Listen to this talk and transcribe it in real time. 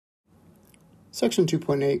Section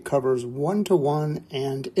 2.8 covers one-to-one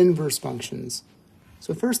and inverse functions.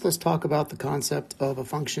 So first let's talk about the concept of a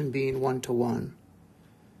function being one-to-one.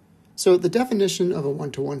 So the definition of a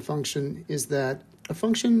one-to-one function is that a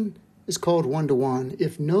function is called one-to-one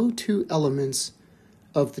if no two elements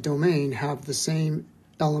of the domain have the same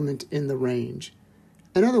element in the range.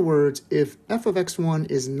 In other words, if f of x1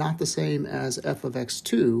 is not the same as f of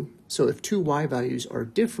x2, so if two y values are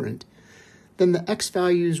different, then the x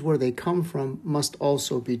values where they come from must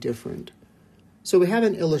also be different. So we have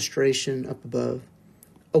an illustration up above.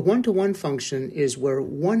 A one-to-one function is where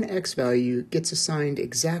one x value gets assigned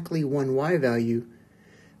exactly one y value,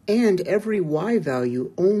 and every y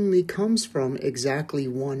value only comes from exactly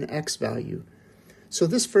one x value. So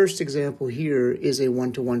this first example here is a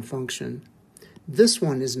one-to-one function. This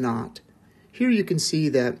one is not. Here you can see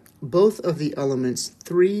that both of the elements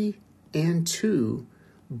 3 and 2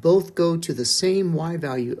 both go to the same y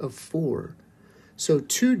value of 4. So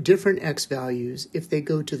two different x values, if they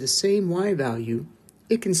go to the same y value,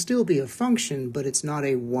 it can still be a function, but it's not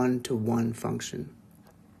a one-to-one function.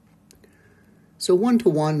 So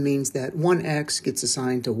one-to-one means that one x gets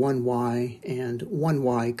assigned to one y, and one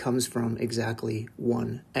y comes from exactly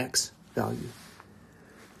one x value.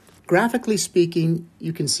 Graphically speaking,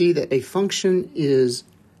 you can see that a function is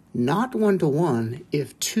not one-to-one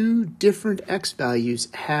if two different x values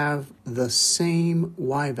have the same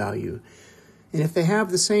y value. And if they have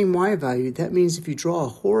the same y value, that means if you draw a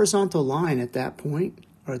horizontal line at that point,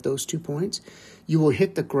 or at those 2 points, you will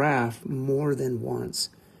hit the graph more than once.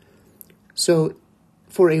 So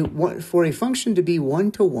for a function to be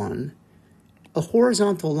one-to-one, a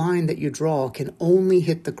horizontal line that you draw can only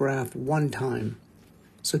hit the graph one time.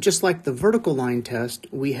 So just like the vertical line test,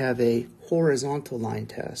 we have a horizontal line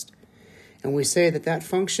test. And we say that that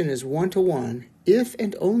function is one-to-one if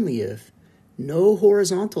and only if no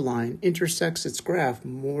horizontal line intersects its graph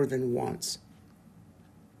more than once.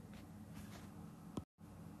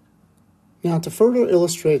 Now to further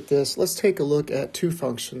illustrate this, let's take a look at two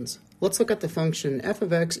functions. Let's look at the function f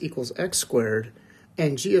of x equals x squared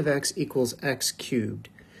and g of x equals x cubed.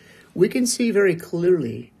 We can see very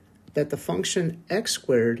clearly that the function x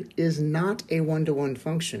squared is not a one-to-one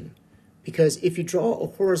function, because if you draw a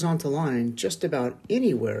horizontal line just about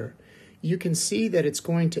anywhere, you can see that it's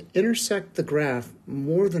going to intersect the graph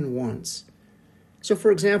more than once. So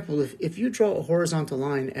for example, if you draw a horizontal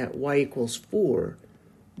line at y equals 4,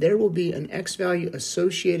 there will be an x value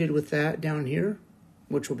associated with that down here,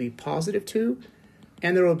 which will be positive 2,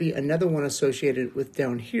 and there will be another one associated with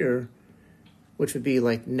down here, which would be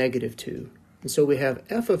like negative 2. And so we have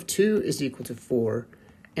f of 2 is equal to 4,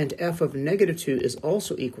 and f of negative 2 is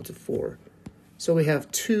also equal to 4. So we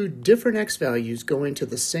have two different x values going to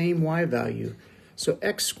the same y value, so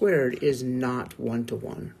x squared is not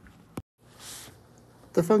one-to-one.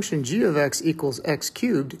 The function g of x equals x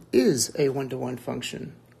cubed is a one-to-one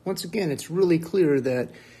function. Once again, it's really clear that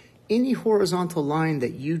any horizontal line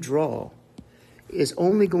that you draw is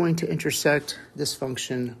only going to intersect this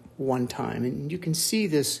function one time. And you can see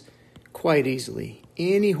this quite easily.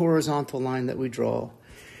 Any horizontal line that we draw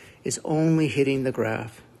is only hitting the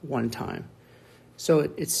graph one time. So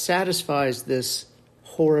it satisfies this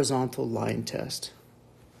horizontal line test.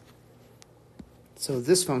 So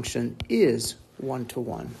this function is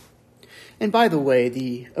one-to-one. And by the way,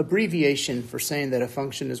 the abbreviation for saying that a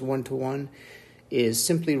function is one-to-one is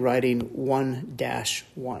simply writing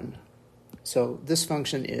 1-1. So this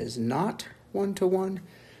function is not one-to-one,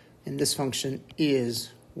 and this function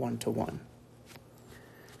is one-to-one.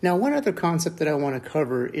 Now, one other concept that I want to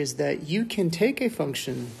cover is that you can take a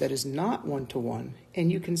function that is not one-to-one,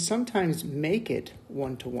 and you can sometimes make it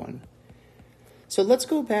one-to-one. So let's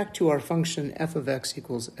go back to our function f of x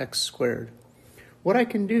equals x squared. What I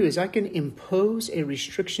can do is I can impose a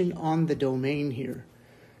restriction on the domain here.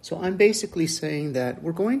 So I'm basically saying that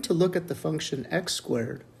we're going to look at the function x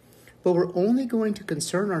squared, but we're only going to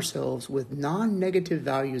concern ourselves with non-negative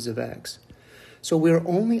values of x. So we're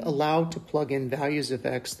only allowed to plug in values of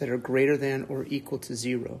x that are greater than or equal to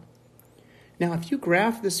 0. Now, if you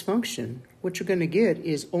graph this function, what you're going to get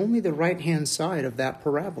is only the right-hand side of that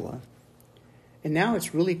parabola. And now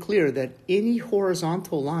it's really clear that any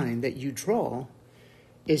horizontal line that you draw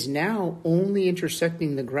is now only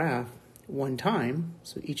intersecting the graph one time.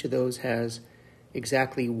 So each of those has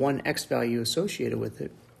exactly one x value associated with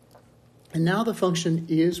it. And now the function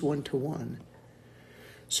is one-to-one.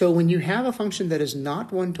 So when you have a function that is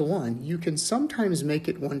not one-to-one, you can sometimes make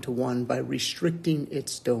it one-to-one by restricting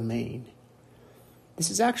its domain. This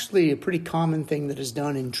is actually a pretty common thing that is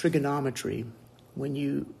done in trigonometry. When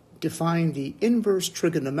you define the inverse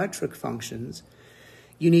trigonometric functions,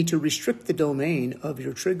 you need to restrict the domain of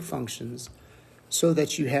your trig functions so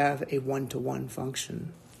that you have a one-to-one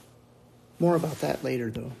function. More about that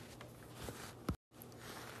later, though.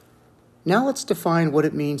 Now let's define what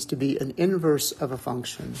it means to be an inverse of a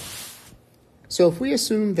function. So if we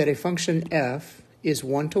assume that a function f is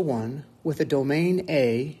one-to-one with a domain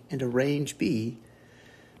A and a range B,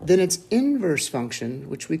 then its inverse function,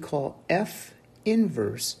 which we call f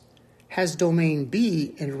inverse, has domain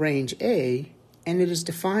B and range A, and it is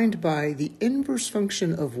defined by the inverse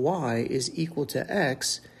function of y is equal to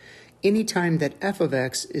x anytime that f of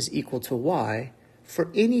x is equal to y for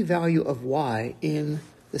any value of y in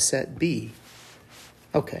the set B.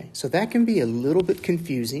 Okay, so that can be a little bit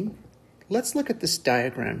confusing. Let's look at this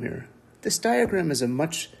diagram here. This diagram is a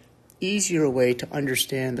much easier way to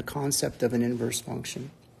understand the concept of an inverse function.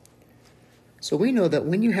 So we know that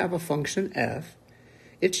when you have a function f,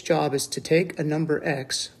 its job is to take a number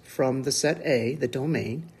x from the set A, the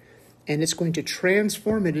domain, and it's going to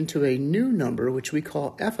transform it into a new number, which we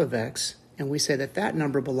call f of x, and we say that that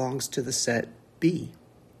number belongs to the set B.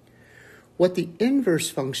 What the inverse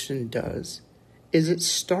function does is it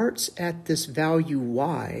starts at this value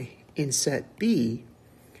y in set B,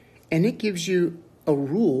 and it gives you a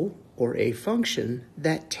rule or a function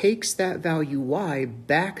that takes that value y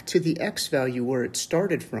back to the x value where it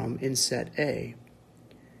started from in set A.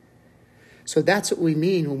 So that's what we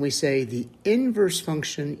mean when we say the inverse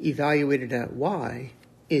function evaluated at y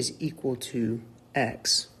is equal to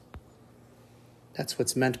x. That's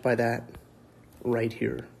what's meant by that right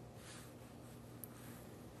here.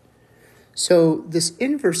 So this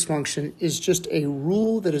inverse function is just a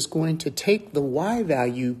rule that is going to take the y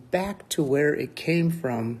value back to where it came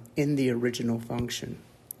from in the original function.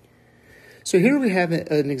 So here we have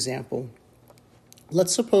an example.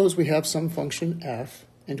 Let's suppose we have some function f,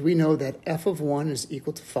 and we know that f of 1 is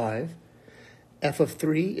equal to 5, f of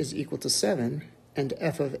 3 is equal to 7, and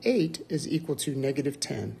f of 8 is equal to negative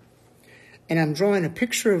 10. And I'm drawing a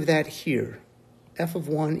picture of that here. F of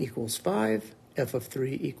 1 equals 5, f of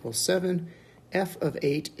 3 equals 7, f of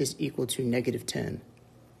 8 is equal to negative 10.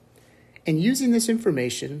 And using this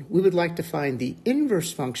information, we would like to find the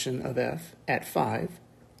inverse function of f at 5,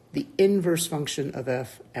 the inverse function of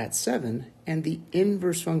f at 7, and the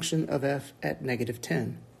inverse function of f at negative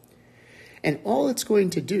 10. And all it's going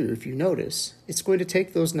to do, if you notice, it's going to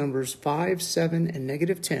take those numbers 5, 7, and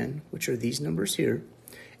negative 10, which are these numbers here,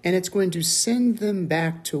 and it's going to send them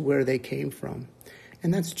back to where they came from.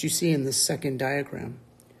 And that's what you see in this second diagram.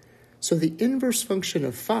 So the inverse function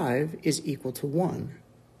of 5 is equal to 1.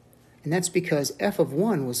 And that's because f of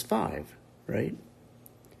 1 was 5, right?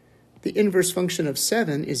 The inverse function of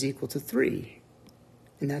 7 is equal to 3.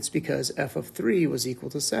 And that's because f of 3 was equal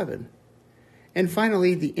to 7. And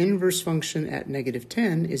finally, the inverse function at negative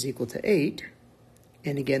 10 is equal to 8.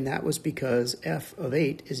 And again, that was because f of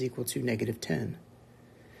 8 is equal to negative 10.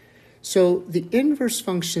 So the inverse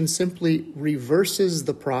function simply reverses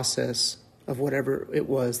the process of whatever it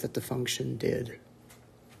was that the function did.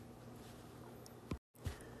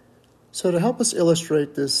 So to help us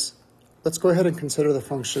illustrate this, let's go ahead and consider the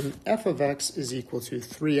function f of x is equal to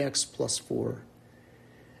 3x plus 4.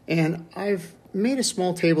 And I've made a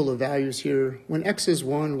small table of values here. When x is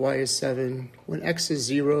 1, y is 7. When x is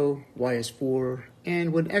 0, y is 4.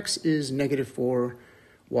 And when x is negative 4,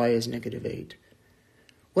 y is negative 8.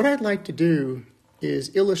 What I'd like to do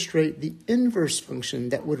is illustrate the inverse function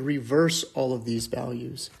that would reverse all of these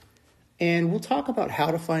values. And we'll talk about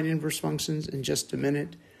how to find inverse functions in just a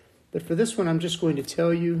minute. But for this one, I'm just going to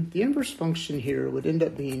tell you the inverse function here would end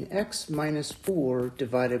up being x minus 4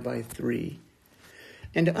 divided by 3.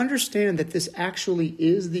 And to understand that this actually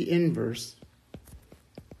is the inverse,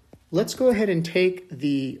 let's go ahead and take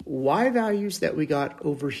the y values that we got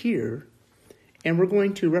over here, and we're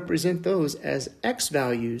going to represent those as x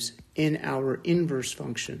values in our inverse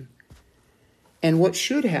function. And what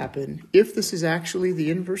should happen, if this is actually the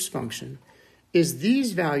inverse function, is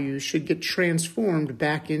these values should get transformed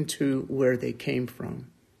back into where they came from.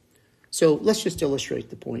 So let's just illustrate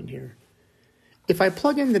the point here. If I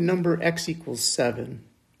plug in the number x equals 7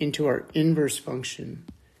 into our inverse function,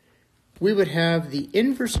 we would have the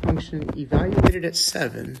inverse function evaluated at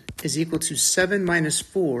 7 is equal to 7 minus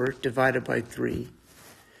 4 divided by 3.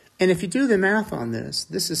 And if you do the math on this,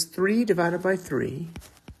 this is 3 divided by 3,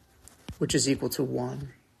 which is equal to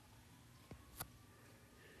 1.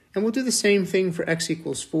 And we'll do the same thing for x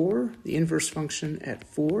equals 4. The inverse function at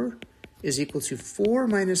 4 is equal to 4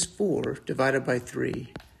 minus 4 divided by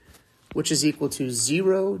 3, which is equal to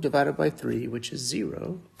 0 divided by 3, which is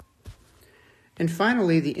 0. And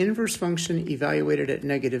finally, the inverse function evaluated at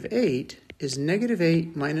negative 8 is negative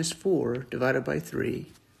 8 minus 4 divided by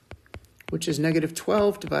 3, which is negative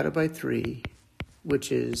 12 divided by 3,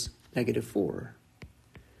 which is negative 4.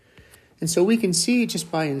 And so we can see just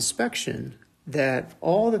by inspection that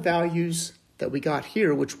all the values that we got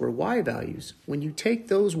here, which were y values, when you take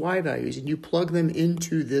those y values and you plug them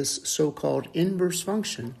into this so-called inverse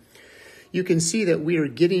function, you can see that we are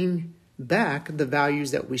getting back the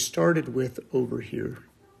values that we started with over here.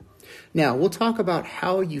 Now, we'll talk about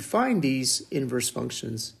how you find these inverse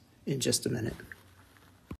functions in just a minute.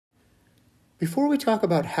 Before we talk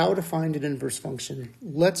about how to find an inverse function,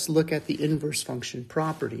 let's look at the inverse function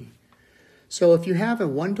property. So if you have a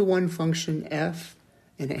one-to-one function f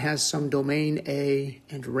and it has some domain A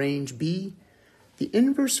and range B, the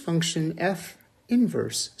inverse function f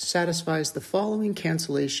inverse satisfies the following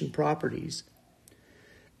cancellation properties.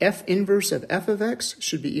 F inverse of f of x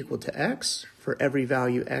should be equal to x for every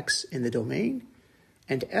value x in the domain,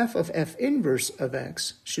 and f of f inverse of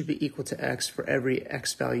x should be equal to x for every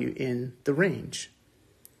x value in the range.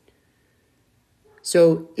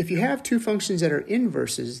 So if you have two functions that are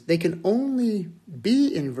inverses, they can only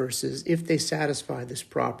be inverses if they satisfy this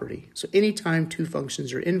property. So anytime two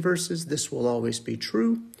functions are inverses, this will always be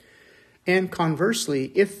true. And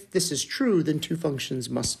conversely, if this is true, then two functions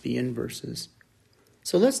must be inverses.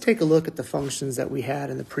 So let's take a look at the functions that we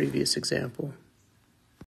had in the previous example.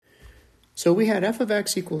 So we had f of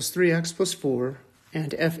x equals 3x plus 4,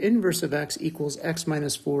 and f inverse of x equals x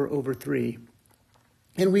minus 4 over 3.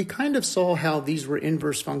 And we kind of saw how these were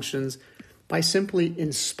inverse functions by simply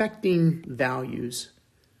inspecting values,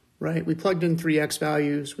 right? We plugged in 3x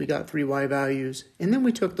values, we got 3y values, and then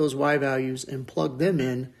we took those y values and plugged them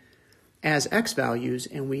in as x values,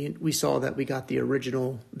 and we saw that we got the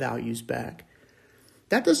original values back.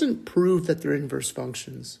 That doesn't prove that they're inverse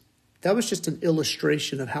functions. That was just an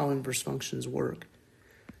illustration of how inverse functions work.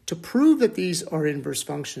 To prove that these are inverse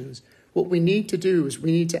functions, what we need to do is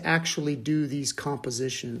we need to actually do these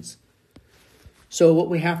compositions. So what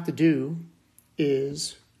we have to do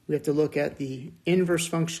is we have to look at the inverse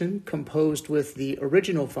function composed with the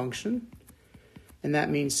original function. And that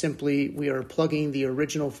means simply we are plugging the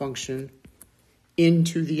original function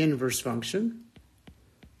into the inverse function.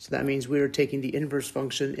 So that means we are taking the inverse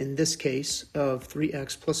function, in this case, of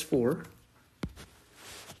 3x plus 4.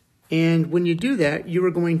 And when you do that, you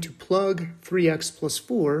are going to plug 3x plus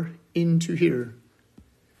 4 into here.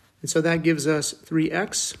 And so that gives us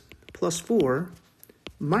 3x plus 4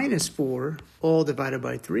 minus 4 all divided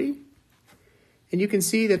by 3. And you can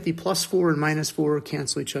see that the plus 4 and minus 4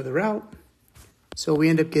 cancel each other out. So we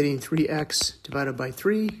end up getting 3x divided by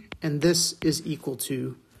 3, and this is equal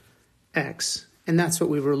to x. And that's what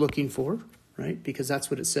we were looking for, right? Because that's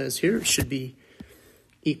what it says here. It should be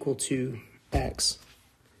equal to x.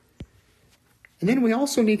 And then we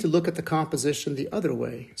also need to look at the composition the other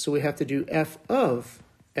way. So we have to do f of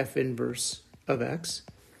f inverse of x,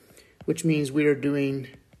 which means we are doing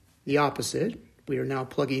the opposite. We are now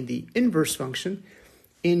plugging the inverse function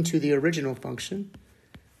into the original function.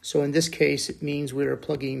 So in this case, it means we are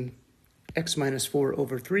plugging x minus 4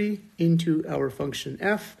 over 3 into our function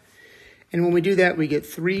f. And when we do that, we get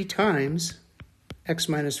 3 times x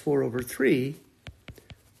minus 4 over 3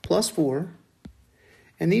 plus 4.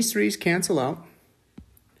 And these 3's cancel out.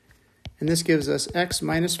 And this gives us x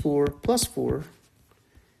minus 4 plus 4.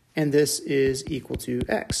 And this is equal to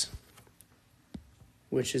x,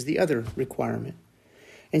 which is the other requirement.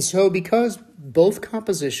 And so because both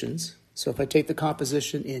compositions, so if I take the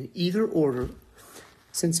composition in either order,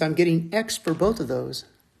 since I'm getting x for both of those,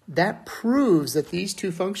 that proves that these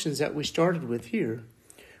two functions that we started with here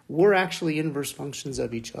were actually inverse functions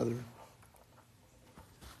of each other.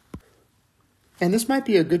 And this might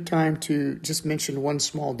be a good time to just mention one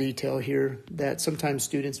small detail here that sometimes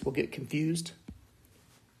students will get confused.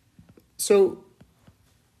 So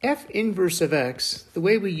f inverse of x, the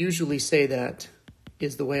way we usually say that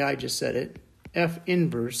is the way I just said it, f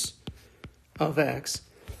inverse of x.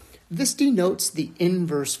 This denotes the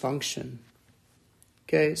inverse function.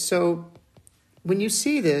 Okay, so when you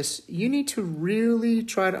see this, you need to really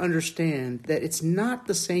try to understand that it's not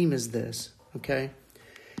the same as this, okay?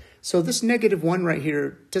 So this negative 1 right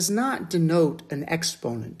here does not denote an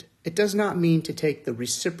exponent. It does not mean to take the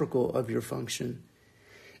reciprocal of your function.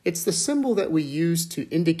 It's the symbol that we use to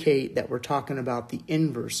indicate that we're talking about the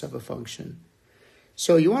inverse of a function.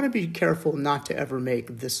 So you want to be careful not to ever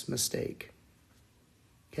make this mistake.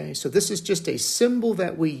 Okay, so this is just a symbol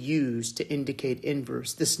that we use to indicate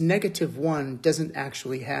inverse. This negative 1 doesn't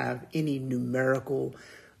actually have any numerical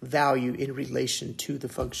value in relation to the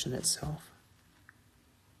function itself.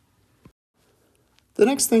 The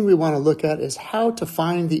next thing we want to look at is how to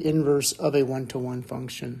find the inverse of a one-to-one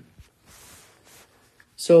function.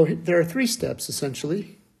 So there are three steps,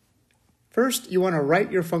 essentially. First, you want to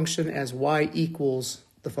write your function as y equals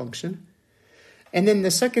the function. And then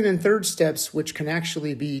the second and third steps, which can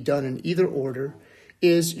actually be done in either order,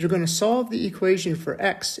 is you're going to solve the equation for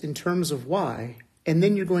x in terms of y, and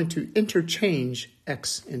then you're going to interchange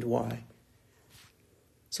x and y.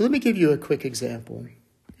 So let me give you a quick example.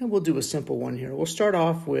 And we'll do a simple one here. We'll start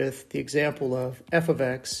off with the example of f of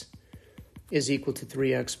x is equal to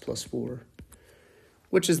 3x plus 4,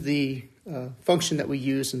 which is the function that we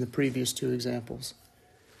used in the previous two examples.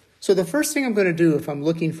 So the first thing I'm going to do if I'm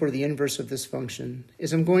looking for the inverse of this function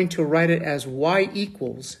is I'm going to write it as y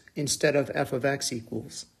equals instead of f of x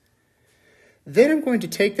equals. Then I'm going to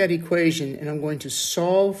take that equation and I'm going to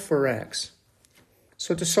solve for x.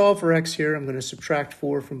 So to solve for x here, I'm going to subtract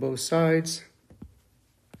 4 from both sides.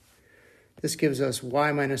 This gives us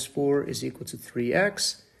y minus 4 is equal to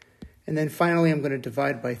 3x. And then finally, I'm going to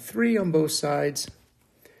divide by 3 on both sides.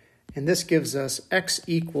 And this gives us x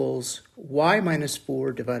equals y minus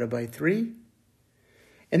 4 divided by 3.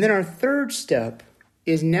 And then our third step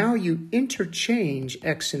is now you interchange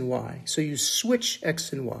x and y. So you switch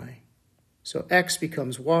x and y. So x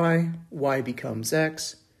becomes y becomes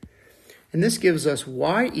x. And this gives us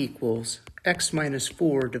y equals x minus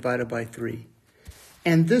 4 divided by 3.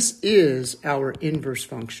 And this is our inverse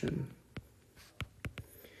function.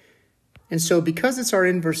 And so because it's our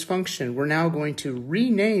inverse function, we're now going to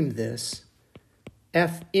rename this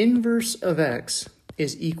f inverse of x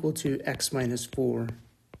is equal to x minus 4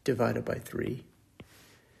 divided by 3.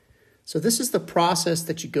 So this is the process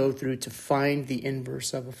that you go through to find the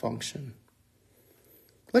inverse of a function.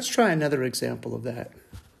 Let's try another example of that.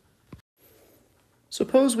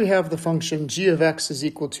 Suppose we have the function g of x is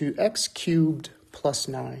equal to x cubed plus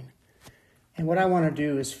 9. And what I want to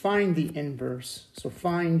do is find the inverse. So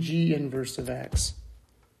find g inverse of x.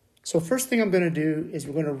 So first thing I'm going to do is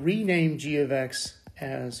we're going to rename g of x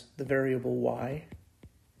as the variable y.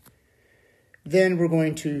 Then we're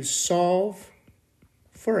going to solve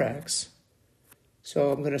for x.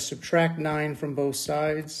 So I'm going to subtract 9 from both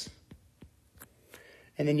sides.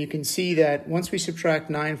 And then you can see that once we subtract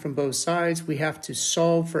 9 from both sides, we have to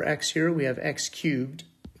solve for x here. We have x cubed.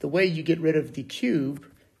 The way you get rid of the cube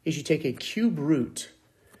is you take a cube root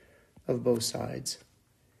of both sides.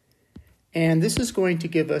 And this is going to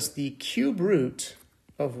give us the cube root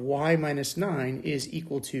of y minus 9 is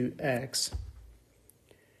equal to x.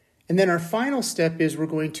 And then our final step is we're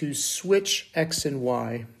going to switch x and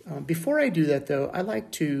y. Before I do that, though, I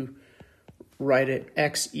like to write it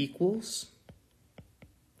x equals.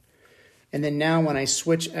 And then now when I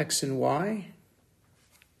switch x and y,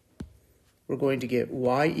 we're going to get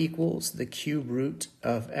y equals the cube root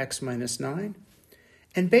of x minus 9.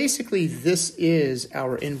 And basically this is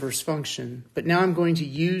our inverse function. But now I'm going to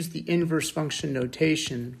use the inverse function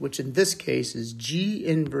notation, which in this case is g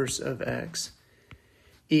inverse of x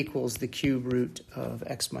equals the cube root of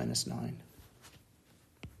x minus 9.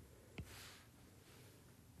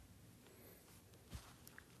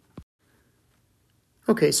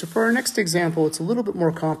 Okay, so for our next example, it's a little bit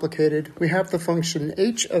more complicated. We have the function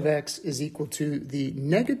h of x is equal to the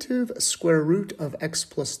negative square root of x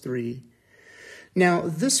plus 3. Now,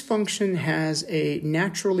 this function has a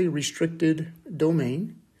naturally restricted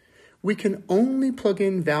domain. We can only plug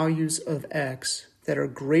in values of x that are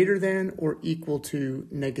greater than or equal to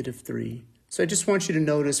negative 3. So I just want you to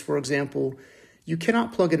notice, for example, you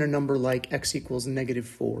cannot plug in a number like x equals negative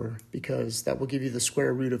 4 because that will give you the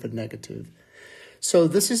square root of a negative. So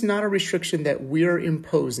this is not a restriction that we're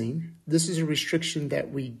imposing. This is a restriction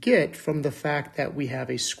that we get from the fact that we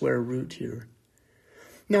have a square root here.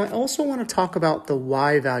 Now, I also want to talk about the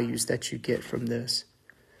y values that you get from this.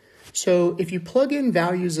 So if you plug in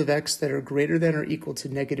values of x that are greater than or equal to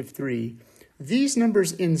negative 3, these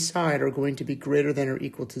numbers inside are going to be greater than or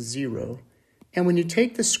equal to 0. And when you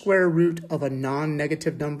take the square root of a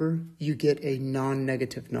non-negative number, you get a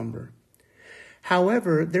non-negative number.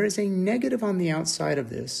 However, there is a negative on the outside of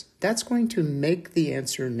this. That's going to make the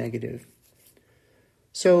answer negative.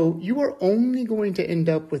 So you are only going to end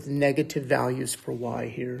up with negative values for y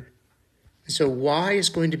here. So y is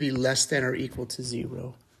going to be less than or equal to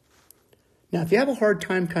 0. Now, if you have a hard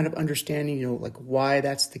time kind of understanding, like why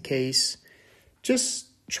that's the case, just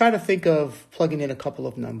try to think of plugging in a couple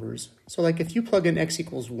of numbers. So like if you plug in x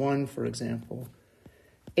equals 1, for example,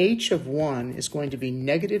 h of 1 is going to be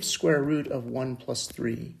negative square root of 1 plus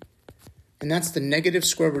 3. And that's the negative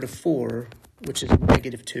square root of 4, which is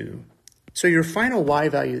negative 2. So your final y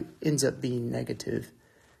value ends up being negative.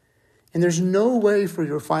 And there's no way for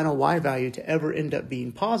your final y value to ever end up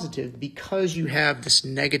being positive because you have this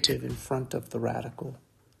negative in front of the radical.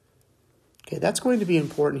 Okay, that's going to be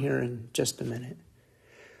important here in just a minute.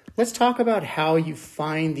 Let's talk about how you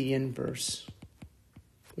find the inverse,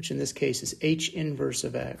 which in this case is h inverse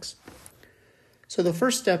of x. So the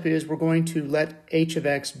first step is we're going to let h of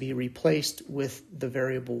x be replaced with the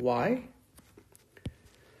variable y.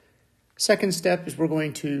 Second step is we're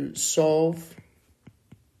going to solve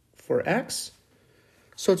for x.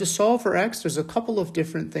 So to solve for x, there's a couple of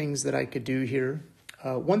different things that I could do here.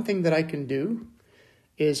 One thing that I can do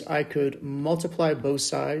is I could multiply both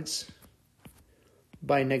sides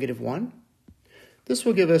by -1. This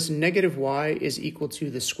will give us negative y is equal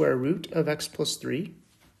to the square root of x plus 3.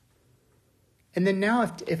 And then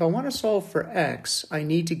now if I want to solve for x, I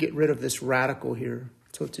need to get rid of this radical here.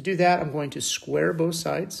 So to do that, I'm going to square both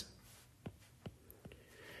sides.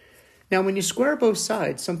 Now when you square both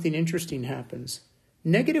sides, something interesting happens.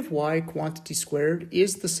 Negative y quantity squared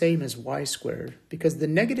is the same as y squared because the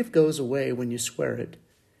negative goes away when you square it.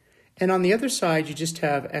 And on the other side, you just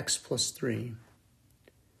have x plus 3.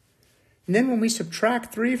 And then when we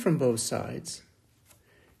subtract 3 from both sides,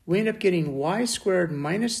 we end up getting y squared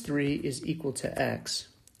minus 3 is equal to x,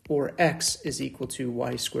 or x is equal to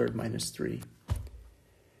y squared minus 3.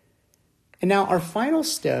 And now our final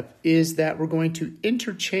step is that we're going to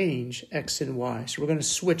interchange x and y. So we're going to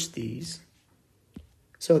switch these.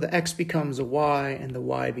 So the x becomes a y and the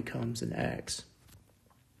y becomes an x.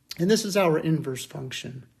 And this is our inverse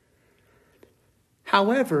function.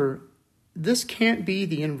 However, this can't be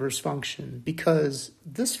the inverse function because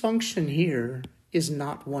this function here is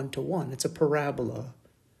not one-to-one. It's a parabola.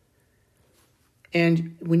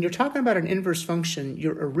 And when you're talking about an inverse function,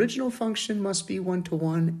 your original function must be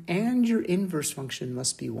one-to-one and your inverse function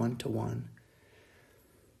must be one-to-one.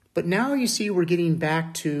 But now you see we're getting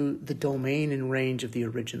back to the domain and range of the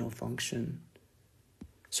original function.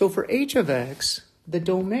 So for h of x, the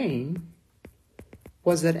domain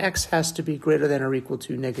was that x has to be greater than or equal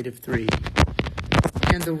to -3.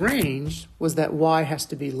 And the range was that y has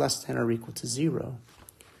to be less than or equal to 0.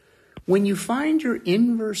 When you find your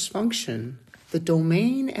inverse function, the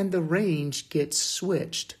domain and the range get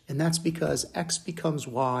switched, and that's because x becomes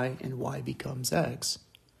y and y becomes x.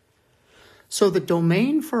 So the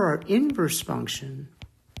domain for our inverse function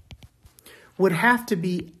would have to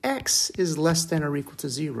be x is less than or equal to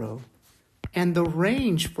 0, and the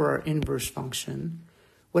range for our inverse function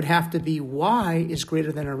would have to be y is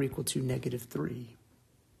greater than or equal to -3.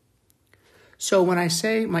 So when I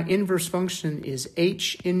say my inverse function is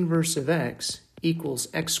h inverse of x equals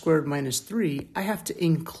x squared minus 3, I have to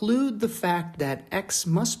include the fact that x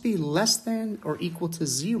must be less than or equal to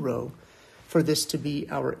 0 for this to be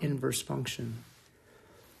our inverse function.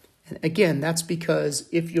 And again, that's because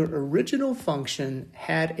if your original function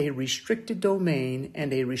had a restricted domain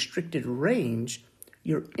and a restricted range,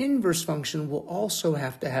 your inverse function will also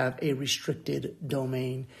have to have a restricted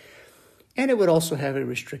domain, and it would also have a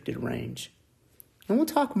restricted range. And we'll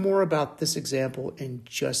talk more about this example in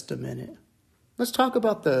just a minute. Let's talk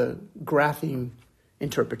about the graphing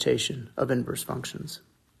interpretation of inverse functions.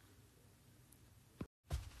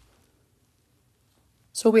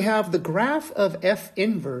 So we have the graph of f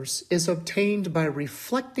inverse is obtained by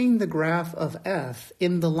reflecting the graph of f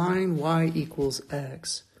in the line y equals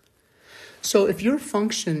x. So if your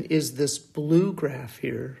function is this blue graph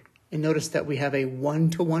here, and notice that we have a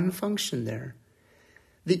one-to-one function there,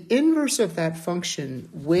 the inverse of that function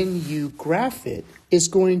when you graph it is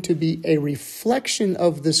going to be a reflection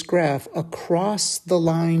of this graph across the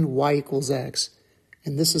line y equals x.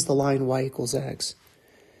 And this is the line y equals x.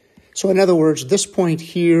 So in other words, this point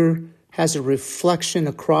here has a reflection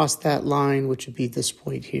across that line, which would be this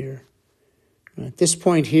point here. This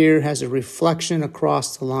point here has a reflection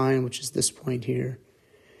across the line, which is this point here,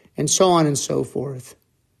 and so on and so forth.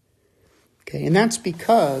 Okay, and that's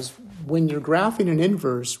because when you're graphing an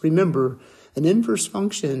inverse, remember, an inverse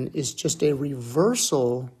function is just a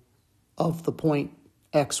reversal of the point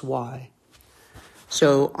xy.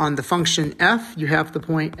 So on the function f, you have the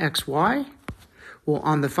point xy. Well,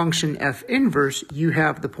 on the function f inverse, you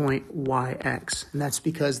have the point yx, and that's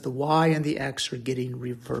because the y and the x are getting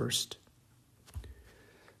reversed.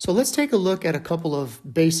 So let's take a look at a couple of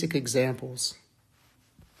basic examples.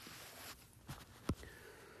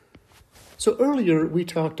 So earlier we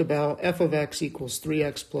talked about f of x equals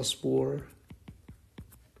 3x plus 4,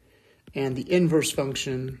 and the inverse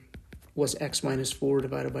function was x minus 4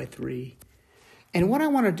 divided by 3. And what I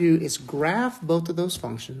want to do is graph both of those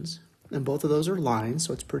functions, and both of those are lines,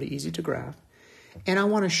 so it's pretty easy to graph. And I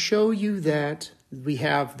want to show you that we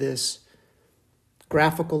have this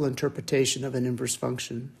graphical interpretation of an inverse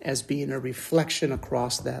function as being a reflection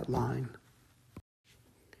across that line.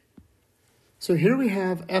 So here we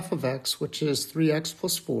have f of x, which is 3x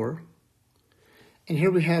plus 4. And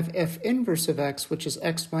here we have f inverse of x, which is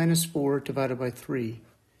x minus 4 divided by 3.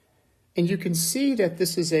 And you can see that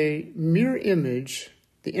this is a mirror image.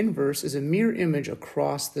 The inverse is a mirror image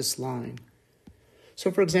across this line.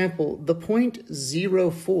 So for example, the point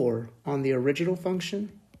 0,4 on the original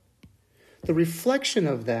function, the reflection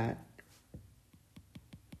of that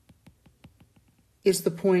is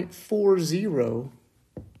the point 4,0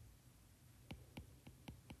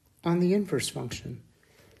 on the inverse function.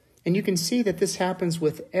 And you can see that this happens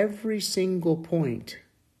with every single point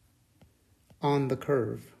on the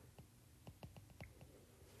curve.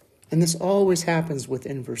 And this always happens with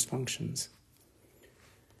inverse functions.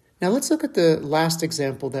 Now let's look at the last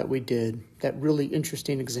example that we did, that really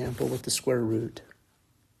interesting example with the square root.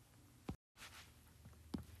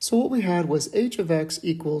 So what we had was h of x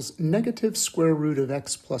equals negative square root of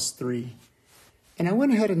x plus 3. And I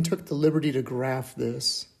went ahead and took the liberty to graph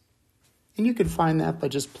this. And you can find that by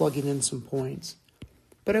just plugging in some points.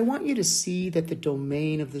 But I want you to see that the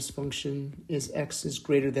domain of this function is x is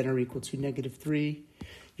greater than or equal to negative 3.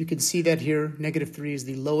 You can see that here, negative 3 is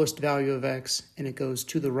the lowest value of x, and it goes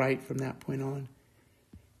to the right from that point on.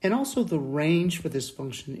 And also the range for this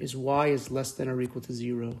function is y is less than or equal to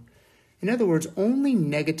 0. In other words, only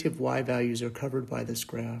negative y values are covered by this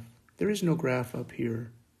graph. There is no graph up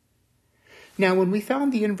here. Now, when we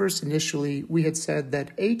found the inverse initially, we had said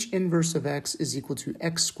that h inverse of x is equal to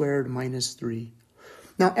x squared minus 3.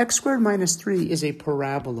 Now, x squared minus 3 is a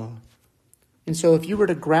parabola. And so if you were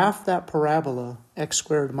to graph that parabola, x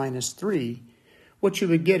squared minus 3, what you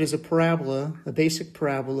would get is a parabola, a basic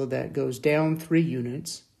parabola that goes down 3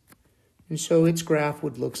 units. And so its graph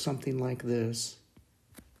would look something like this.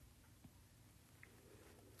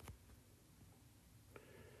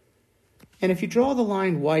 And if you draw the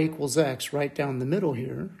line y equals x right down the middle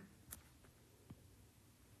here,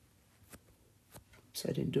 so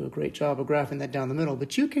I didn't do a great job of graphing that down the middle,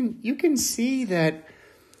 but you can see that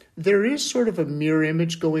there is sort of a mirror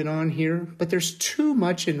image going on here, but there's too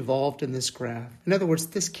much involved in this graph. In other words,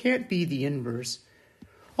 this can't be the inverse.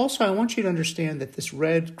 Also, I want you to understand that this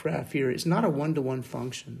red graph here is not a one-to-one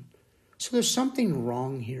function. So there's something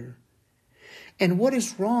wrong here. And what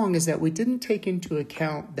is wrong is that we didn't take into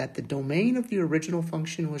account that the domain of the original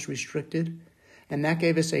function was restricted, and that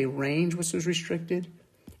gave us a range which was restricted.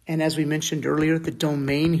 And as we mentioned earlier, the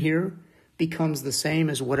domain here becomes the same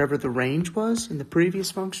as whatever the range was in the previous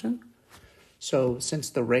function. So since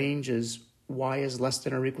the range is y is less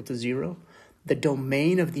than or equal to 0, the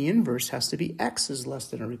domain of the inverse has to be x is less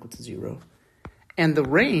than or equal to 0. And the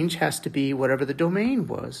range has to be whatever the domain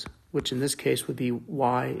was, which in this case would be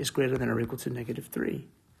y is greater than or equal to negative 3.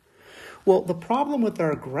 Well, the problem with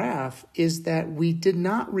our graph is that we did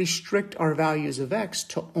not restrict our values of x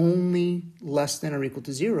to only less than or equal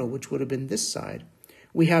to 0, which would have been this side.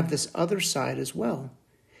 We have this other side as well,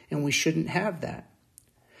 and we shouldn't have that.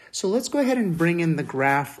 So let's go ahead and bring in the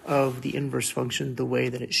graph of the inverse function the way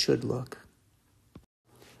that it should look.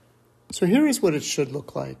 So here is what it should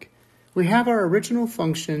look like. We have our original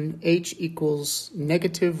function, h equals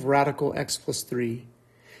negative radical x plus 3.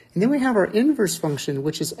 And then we have our inverse function,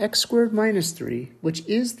 which is x squared minus 3, which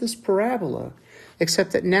is this parabola,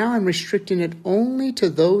 except that now I'm restricting it only to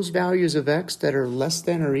those values of x that are less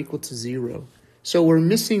than or equal to 0. So we're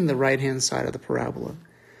missing the right-hand side of the parabola.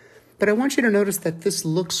 But I want you to notice that this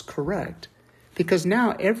looks correct, because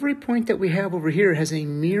now every point that we have over here has a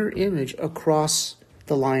mirror image across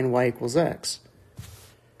the line y equals x.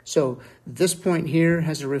 So this point here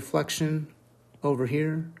has a reflection over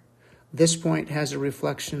here. This point has a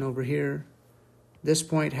reflection over here. This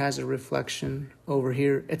point has a reflection over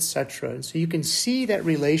here, etc. And so you can see that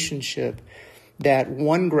relationship, that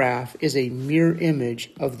one graph is a mirror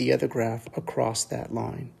image of the other graph across that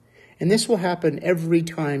line. And this will happen every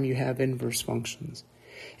time you have inverse functions.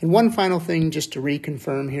 And one final thing just to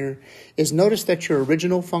reconfirm here is notice that your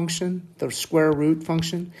original function, the square root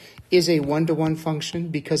function, is a one-to-one function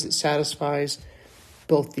because it satisfies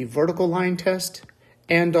both the vertical line test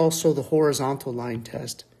and also the horizontal line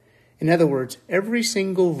test. In other words, every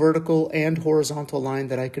single vertical and horizontal line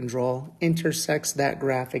that I can draw intersects that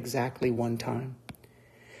graph exactly one time.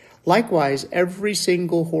 Likewise, every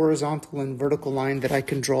single horizontal and vertical line that I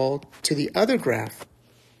can draw to the other graph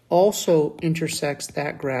also intersects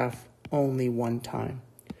that graph only one time.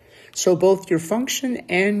 So both your function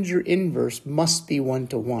and your inverse must be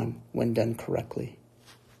one-to-one when done correctly.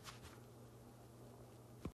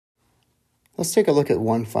 Let's take a look at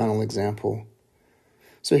one final example.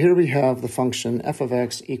 So here we have the function f of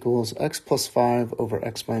x equals x plus 5 over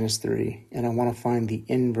x minus 3, and I want to find the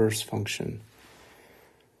inverse function.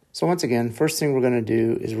 So once again, first thing we're going to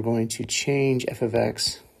do is we're going to change f of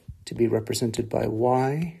x to be represented by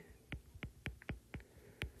y.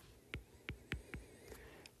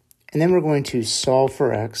 And then we're going to solve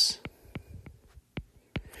for x.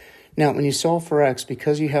 Now, when you solve for x,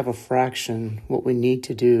 because you have a fraction, what we need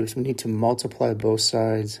to do is we need to multiply both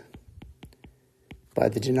sides by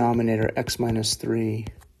the denominator x minus 3.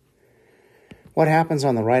 What happens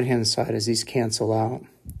on the right-hand side is these cancel out.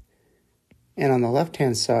 And on the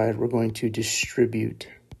left-hand side, we're going to distribute.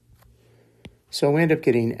 So we end up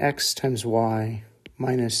getting x times y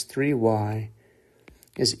minus 3y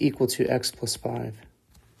is equal to x plus 5.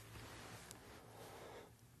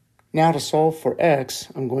 Now to solve for x,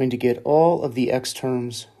 I'm going to get all of the x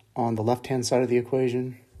terms on the left-hand side of the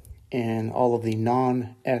equation and all of the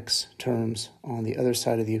non-x terms on the other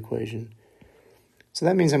side of the equation. So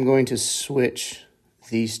that means I'm going to switch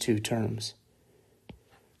these two terms.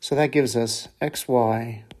 So that gives us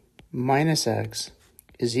xy minus x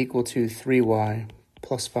is equal to 3y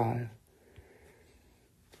plus 5.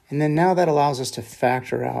 And then now that allows us to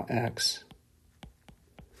factor out x.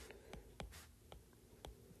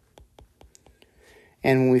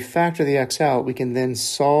 And when we factor the x out, we can then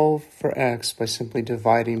solve for x by simply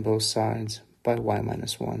dividing both sides by y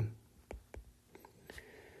minus 1.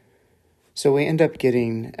 So we end up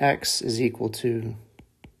getting x is equal to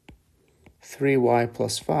 3y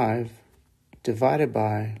plus 5 divided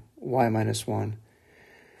by y minus 1.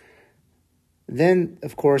 Then,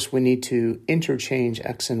 of course, we need to interchange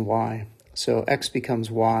x and y. So x becomes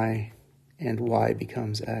y and y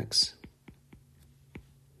becomes x.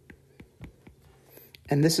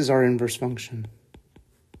 And this is our inverse function.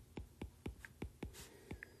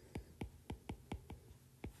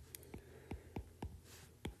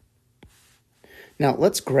 Now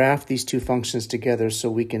let's graph these two functions together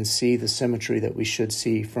so we can see the symmetry that we should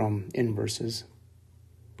see from inverses.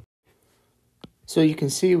 So you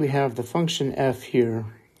can see we have the function f here,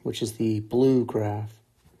 which is the blue graph.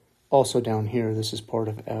 Also down here, this is part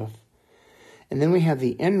of f. And then we have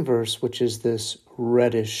the inverse, which is this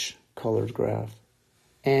reddish colored graph.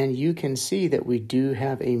 And you can see that we do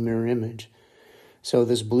have a mirror image. So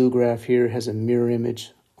this blue graph here has a mirror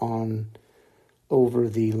image on over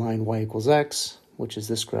the line y equals x, which is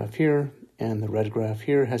this graph here, and the red graph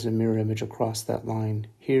here has a mirror image across that line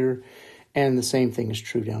here, and the same thing is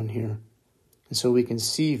true down here. And so we can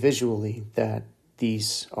see visually that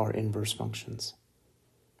these are inverse functions.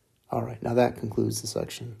 All right, now that concludes the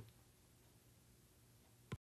section.